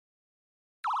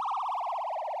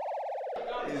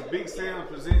It's Big Sam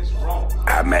presents Raw.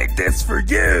 I make this for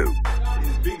you.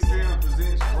 It's Big Sam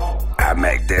presents Raw. I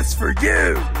make this for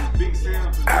you. It's Big Sam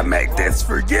presents I make this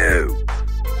for you.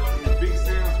 It's Big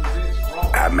Sam presents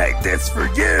Raw. I make this for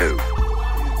you.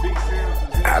 It's Big Sam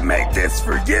presents I make this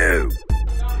for you. It's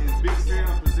Big Sam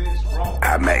presents Raw.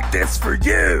 I make this for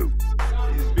you.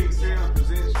 It's Big Sam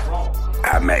presents Raw.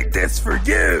 I make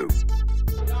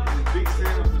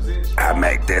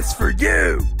this for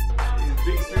you. It's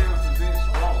Big Sam presents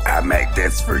I make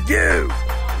this for you.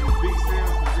 It's Big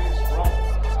Sam presents Raw.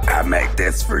 I make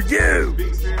this for you. It's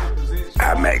Big Sam presents Raw. I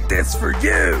make this for you.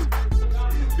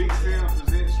 Big Sam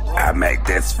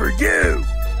presents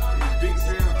I make this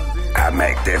for you. It's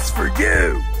Big Sam presents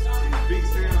Raw. I make this for you. It's Big Sam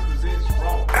presents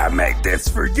I make this for you. It's Big Sam presents Raw. I make this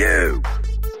for you.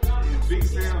 It's Big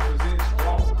Sam presents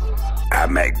Raw.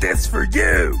 I make this for you. It's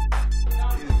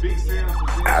Big Sam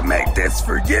presents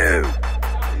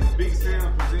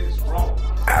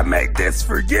I make this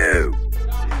for you. It's Big Sam presents Raw. I make this for you.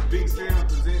 It's Big Sam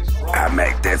presents Raw. I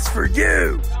make this for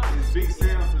you. It's Big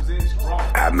Sam presents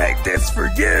Raw. I make this for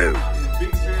you. It's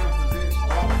Big Sam presents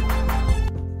Raw.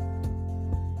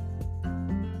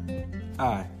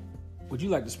 Hi, would you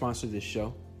like to sponsor this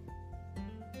show?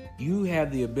 You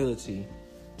have the ability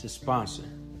to sponsor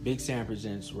Big Sam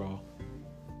Presents Raw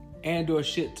and or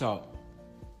Shit Talk.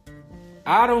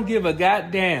 I don't give a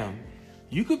goddamn.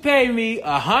 You could pay me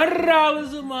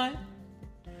 $100 a month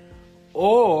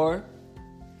or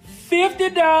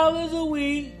 $50 a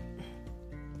week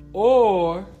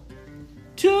or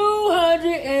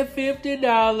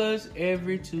 $250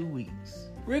 every 2 weeks.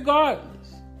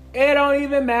 Regardless, it don't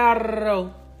even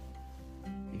matter.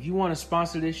 If you want to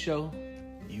sponsor this show,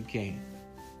 you can.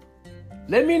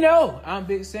 Let me know. I'm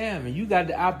Big Sam, and you got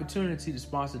the opportunity to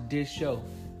sponsor this show.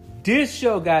 This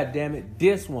show, goddammit,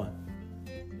 this one.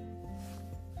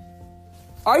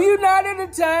 Are you not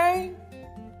entertained?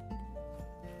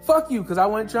 Fuck you, because I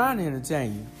wasn't trying to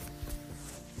entertain you.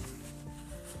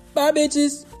 Bye,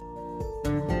 bitches.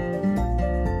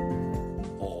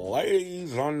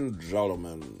 Ladies and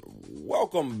gentlemen,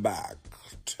 welcome back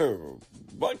to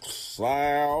Big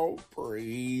Sam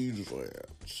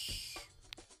Presents.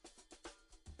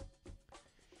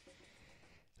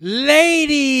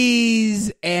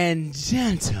 Ladies and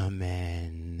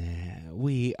gentlemen,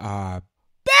 we are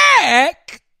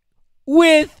back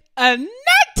with another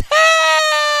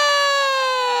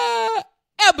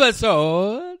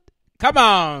episode. Come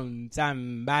on,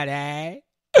 somebody.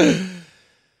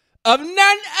 Of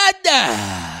none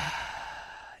other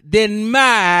than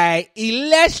my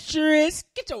illustrious...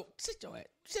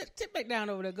 Sit back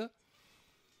down over there, girl.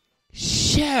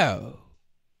 Show.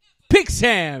 Big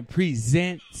Sam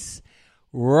presents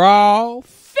Raw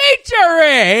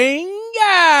featuring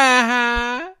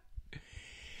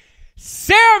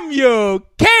Samuel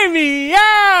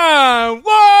Camion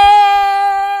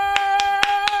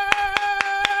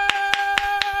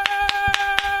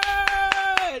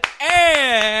Ward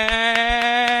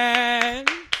and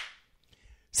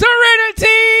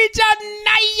Serenity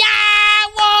Janaya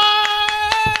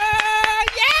Ward.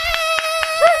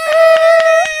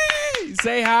 Yay!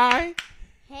 Say hi.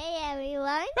 Hey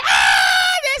everyone.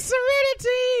 That's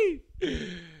Serenity.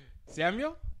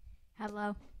 Samuel?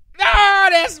 Hello. Oh,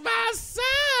 that's my son.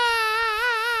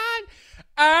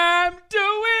 I'm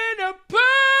doing a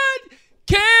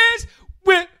podcast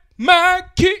with my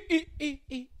kid.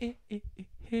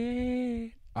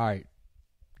 All right.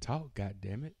 Talk,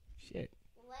 goddammit. Shit.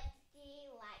 What do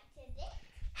you like today?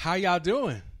 How y'all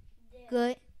doing?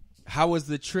 Good. How was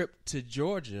the trip to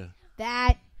Georgia?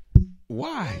 Bad.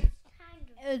 Why?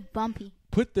 It was bumpy.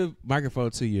 Put the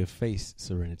microphone to your face,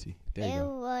 Serenity. There you It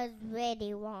go. was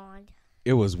really wrong.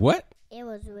 It was what? It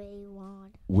was really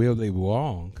wrong. Willy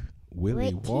Wong.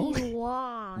 Willy Pretty Wong?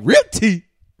 wrong. Realty.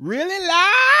 Really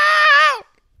loud.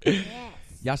 Yes.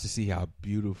 Y'all should see how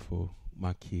beautiful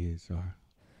my kids are.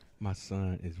 My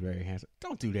son is very handsome.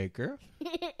 Don't do that, girl.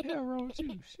 Hell wrong with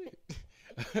you? Shit.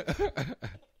 I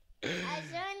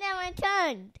showing them my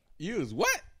tongue. Use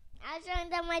what? I showing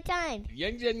them my tongue.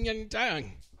 Young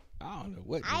tongue. I don't know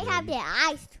what. I have the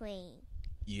ice cream.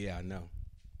 Yeah, I know.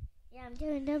 Yeah, I'm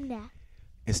doing them now.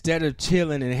 Instead of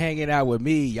chilling and hanging out with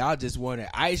me, y'all just wanted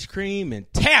ice cream and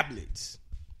tablets.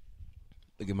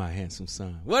 Look at my handsome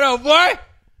son. What up, boy?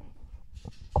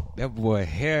 That boy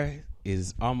hair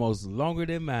is almost longer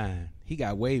than mine. He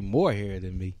got way more hair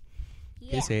than me.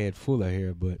 Yeah. His head full of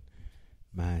hair, but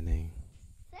mine ain't.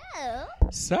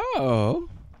 So, So,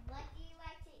 what do you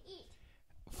like to eat?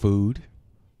 food.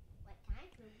 What kind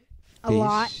of food? Fish. A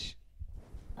lot.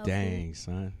 Dang,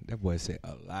 son. That boy said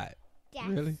a lot. That's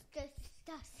Really?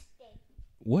 disgusting.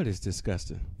 What is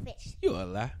disgusting? Fish. You a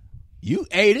lie. You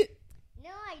ate it. No,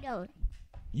 though.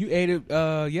 You ate it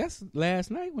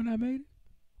last night when I made it?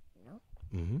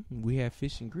 No. We had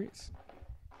fish and grits.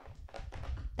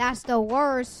 That's the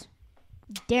worst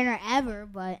dinner ever,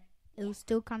 but it was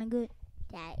still kind of good.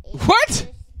 That is What?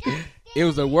 disgusting. It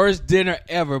was the worst dinner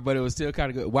ever, but it was still kind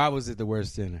of good. Why was it the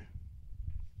worst dinner?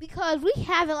 Because we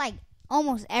have it like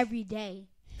almost every day.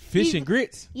 Fish and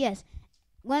grits? Yes.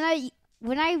 When I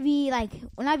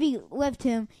be with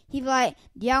him, he be like,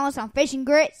 "Do y'all want some fish and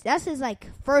grits?" That's his like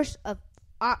first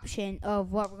option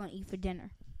of what we're gonna eat for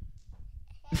dinner.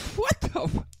 What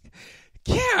the?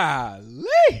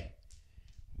 Golly.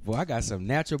 Boy, I got some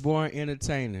natural born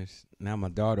entertainers. Now my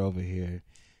daughter over here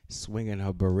swinging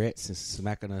her barrettes and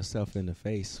smacking herself in the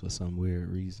face for some weird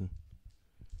reason.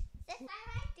 I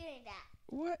like doing that.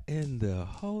 What in the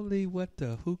holy, what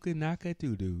the hookah naka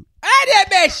doo doo? I did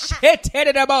be shit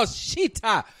headed about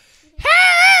shita.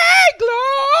 Hey,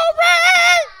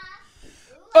 glory!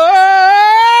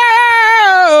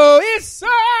 Oh, it's so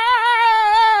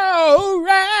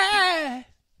right.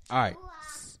 All right.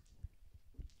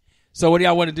 So what do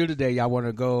y'all want to do today? Y'all want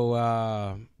to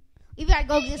go? We better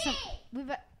go get some. Can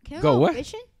we Go go what?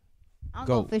 fishing? I'll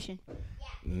Go. go fishing.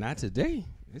 Not today.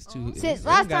 It's too. Since it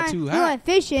last got time too we hot. went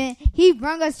fishing, he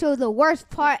brought us to the worst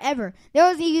part ever. There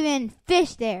wasn't even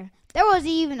fish there. There wasn't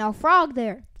even a frog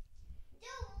there.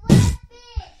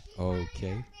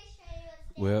 Okay.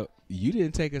 Well, you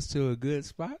didn't take us to a good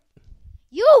spot.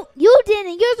 You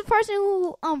didn't. You're the person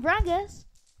who brought us.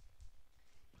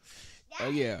 Oh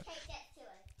yeah,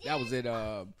 that was at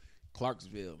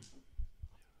Clarksville.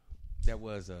 That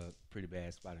was a pretty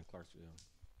bad spot in Clarksville.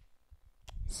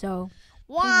 So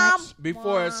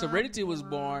Before Serenity was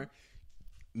born,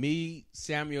 me,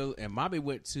 Samuel, and Mommy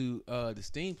went to the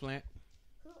steam plant.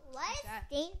 what is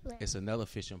steam plant? It's another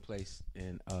fishing place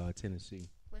in Tennessee.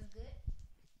 Was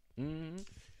good. Mm-hmm.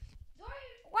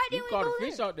 Why You didn't we caught go a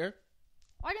fish there? out there.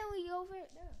 Why didn't we go over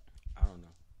there? I don't know.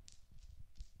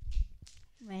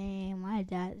 Man, my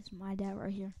dad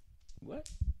right here. What?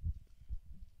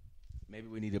 Maybe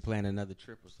we need to plan another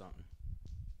trip or something.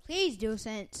 Please do,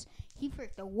 since he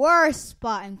picked the worst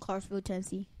spot in Clarksville,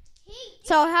 Tennessee.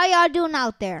 So how y'all doing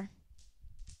out there?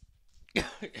 Well,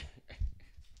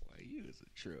 you is a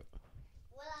trip.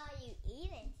 What are you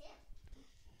eating,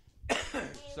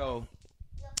 So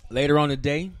later on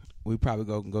today, we probably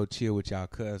go chill with y'all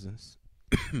cousins.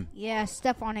 Yeah,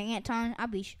 Stephon and Anton.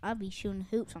 I'll be shooting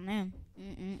hoops on them.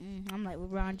 I'm like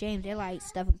LeBron James. They're like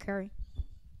Stephen Curry.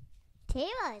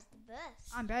 Taylor is the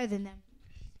best. I'm better than them.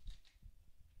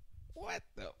 What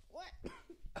the what?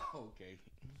 Okay.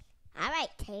 I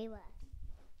like Taylor.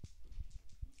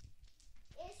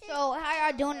 So how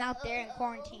y'all doing out there in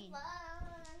quarantine?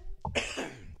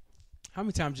 How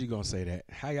many times you gonna say that?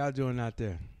 How y'all doing out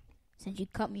there? Since you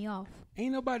cut me off.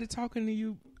 Ain't nobody talking to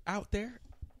you out there.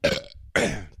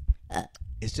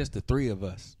 It's just the three of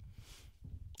us.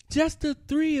 Just the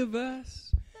three of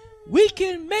us. We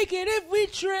can make it if we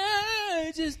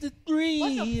try. Just the three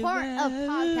What's the part of us.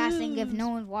 podcasting if no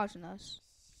one's watching us?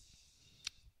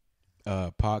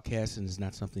 Podcasting is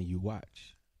not something you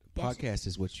watch. Yes. Podcast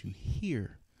is what you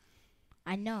hear.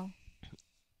 I know.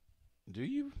 Do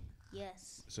you?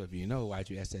 Yes. So if you know, why'd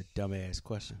you ask that dumbass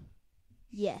question?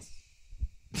 Yes.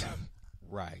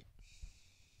 Right.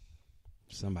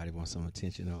 Somebody wants some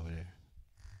attention over there.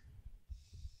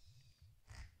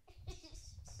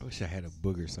 I wish I had a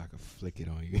booger so I could flick it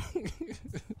on you.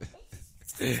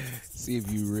 See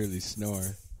if you really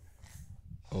snore.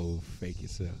 Oh, fake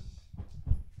yourself.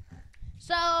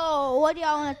 So what do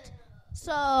y'all want?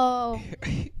 So Why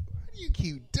do you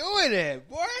keep doing that,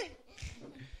 boy?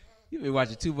 You been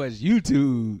watching too much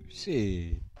YouTube.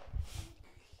 Shit.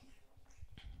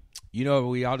 You know what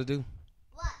we ought to do?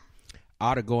 what? I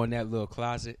ought to go in that little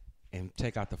closet and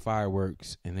take out the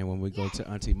fireworks, and then when we go to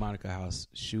Auntie Monica's house,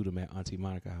 shoot them at Auntie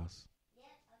Monica's house.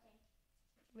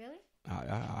 Really?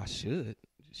 I should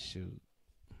shoot.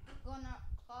 Go in the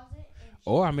closet.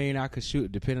 Or I mean, I could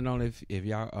shoot depending on if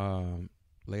y'all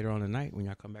later on the night when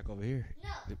y'all come back over here.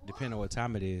 Depending on what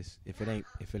time it is. If it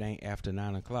ain't after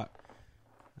 9 o'clock,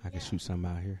 I can shoot something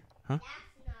out here. Huh?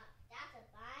 That's a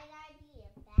bad idea.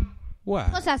 Bad. Why?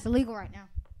 Plus, that's illegal right now.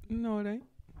 No, it ain't.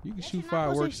 You can Yes, shoot you're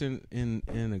not supposed fireworks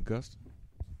in Augusta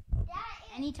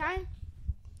Anytime.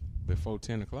 before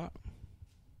 10 o'clock.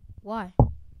 Why?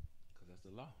 Because that's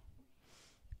the law.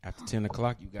 After 10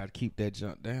 o'clock, you got to keep that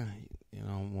junk down. You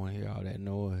don't want to hear all that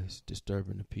noise,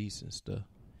 disturbing the peace and stuff.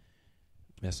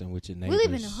 Messing with your We neighbors.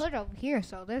 live in the hood over here,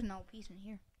 so there's no peace in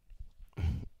here.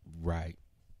 Right.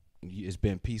 It's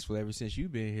been peaceful ever since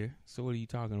you've been here. So what are you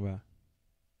talking about?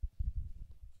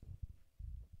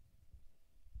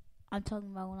 I'm talking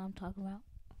about what I'm talking about.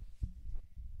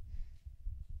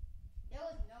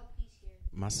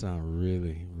 My son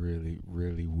really, really,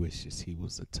 really wishes he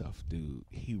was a tough dude.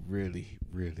 He really,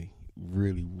 really,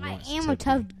 really wants to I am a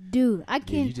tough dude. I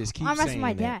can you just keep arm wrestle saying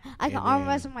my that, dad. I can and arm then-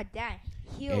 wrestle my dad.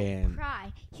 He'll and-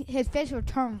 cry. His face will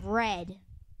turn red.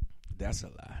 That's a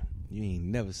lie. You ain't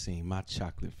never seen my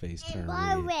chocolate face turn And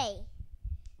by the red. way,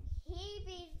 he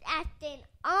be acting,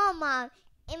 oh mom,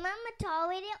 am I a tall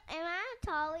widow? Am I a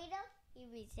tall widow? He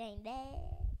be saying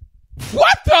that.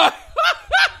 What the?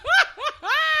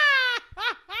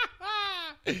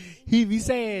 He be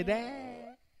saying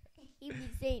that. He be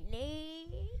saying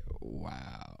that.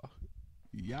 Wow.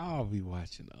 Y'all be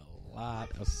watching a lot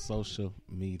of social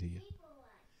media.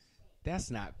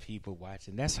 That's not people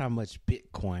watching. That's how much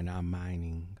Bitcoin I'm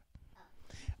mining.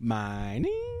 Mining.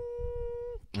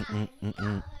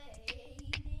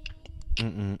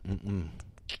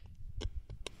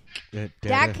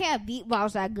 Dad can't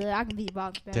beatbox that good. I can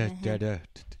beatbox better than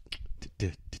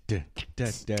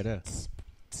him.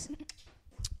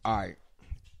 All right.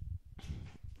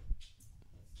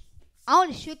 I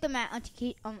want to shoot them at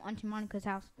Auntie Monica's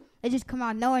house. They just come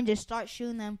out of nowhere and just start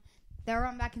shooting them. They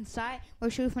run back inside. We'll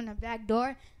shoot from the back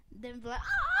door. Then be like,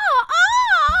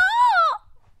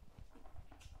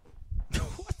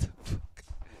 What the fuck?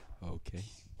 Okay.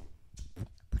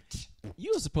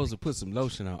 You were supposed to put some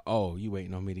lotion on. Oh, you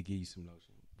waiting on me to give you some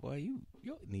lotion. Boy,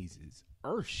 your knees is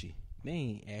earthy. They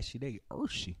ain't ashy, they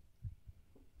earthy.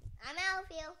 I'm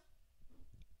Alfie.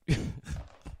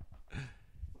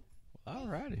 All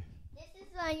righty. This is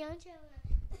my young children.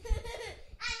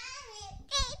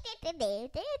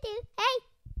 Hey.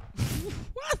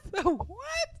 What the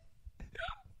what?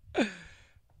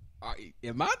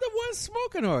 Am I the one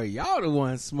smoking or are y'all the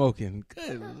one smoking?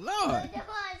 Good Lord. The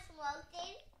one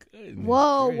smoking. Goodness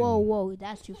whoa, gracious. whoa, whoa.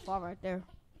 That's too far right there.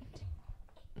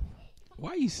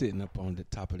 Why are you sitting up on the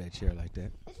top of that chair like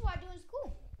that? This is what I do in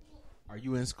school. Are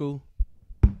you in school?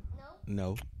 No.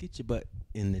 No. Get your butt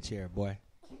in the chair, boy.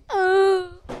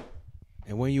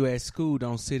 And when you at school,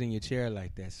 don't sit in your chair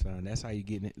like that, son. That's how you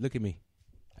getting it. Look at me.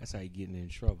 That's how you getting in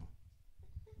trouble.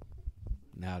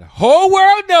 Now the whole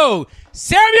world knows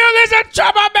Samuel is a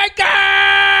troublemaker.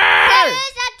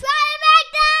 There's a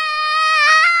troublemaker.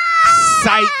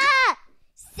 Psych.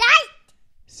 Psych.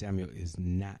 Samuel is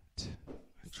not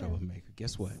a troublemaker.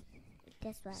 Guess what?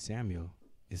 Guess what? Samuel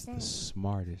is the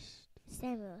smartest,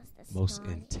 Samuel's the most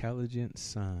smartest, intelligent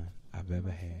son I've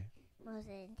ever had. most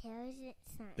intelligent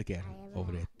son. Look at him I ever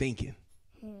over there had. thinking.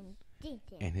 Him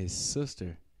thinking. And his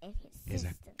sister And is his a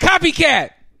sister. copycat.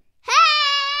 Hey!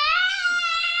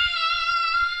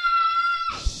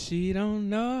 She don't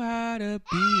know how to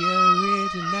be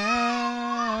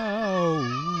original.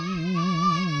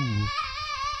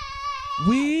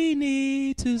 We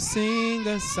need to sing a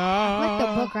Put the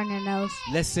song. book on your nose.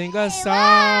 Let's sing a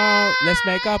song. Let's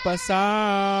make up a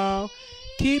song.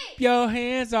 Keep your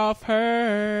hands off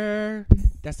her.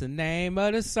 That's the name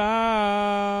of the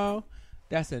song.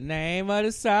 That's the name of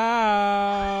the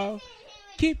song.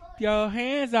 Keep your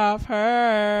hands off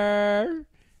her.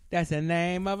 That's the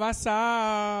name of our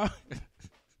song.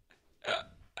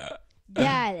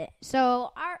 Dad,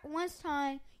 so one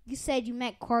time you said you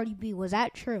met Cardi B. Was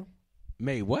that true?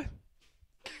 May what?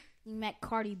 You met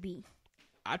Cardi B.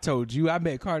 I told you I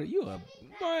met Cardi. You a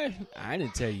boy. I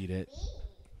didn't tell you that.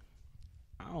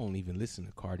 I don't even listen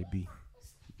to Cardi B.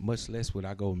 Much less would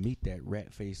I go meet that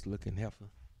rat-faced looking heifer.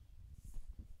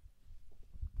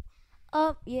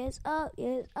 Up, yes, up,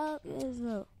 yes, up, yes,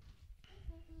 up.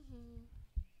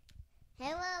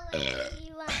 Hello,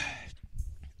 everyone.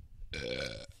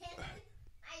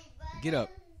 Get up,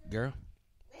 girl.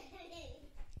 Can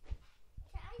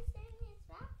I sit in his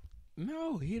lap?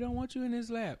 No, he don't want you in his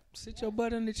lap. Sit your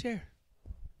butt in the chair.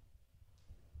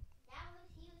 That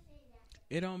was you saying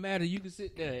that. It don't matter. You can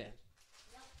sit there.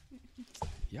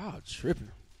 Y'all tripping.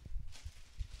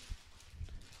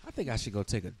 I think I should go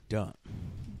take a dump.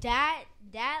 Dad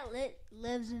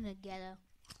lives in the ghetto.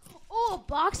 Oh, a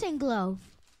boxing glove.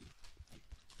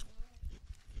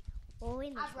 Oh, we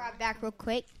I'll be right back real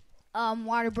quick.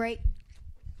 Water break.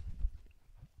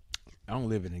 I don't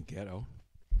live in the ghetto.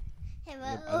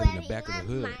 Hello, I live in the back of the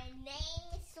everyone. hood. My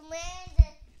name is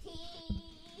Samantha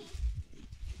T.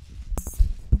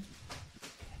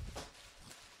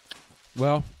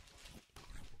 Well,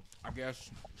 I guess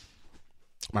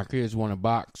my kids want to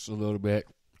box a little bit,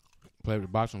 play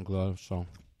with boxing gloves, so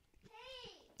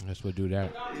I guess we'll do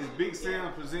that. It's Big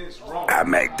Sam presents Raw. I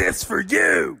make this for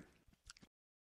you.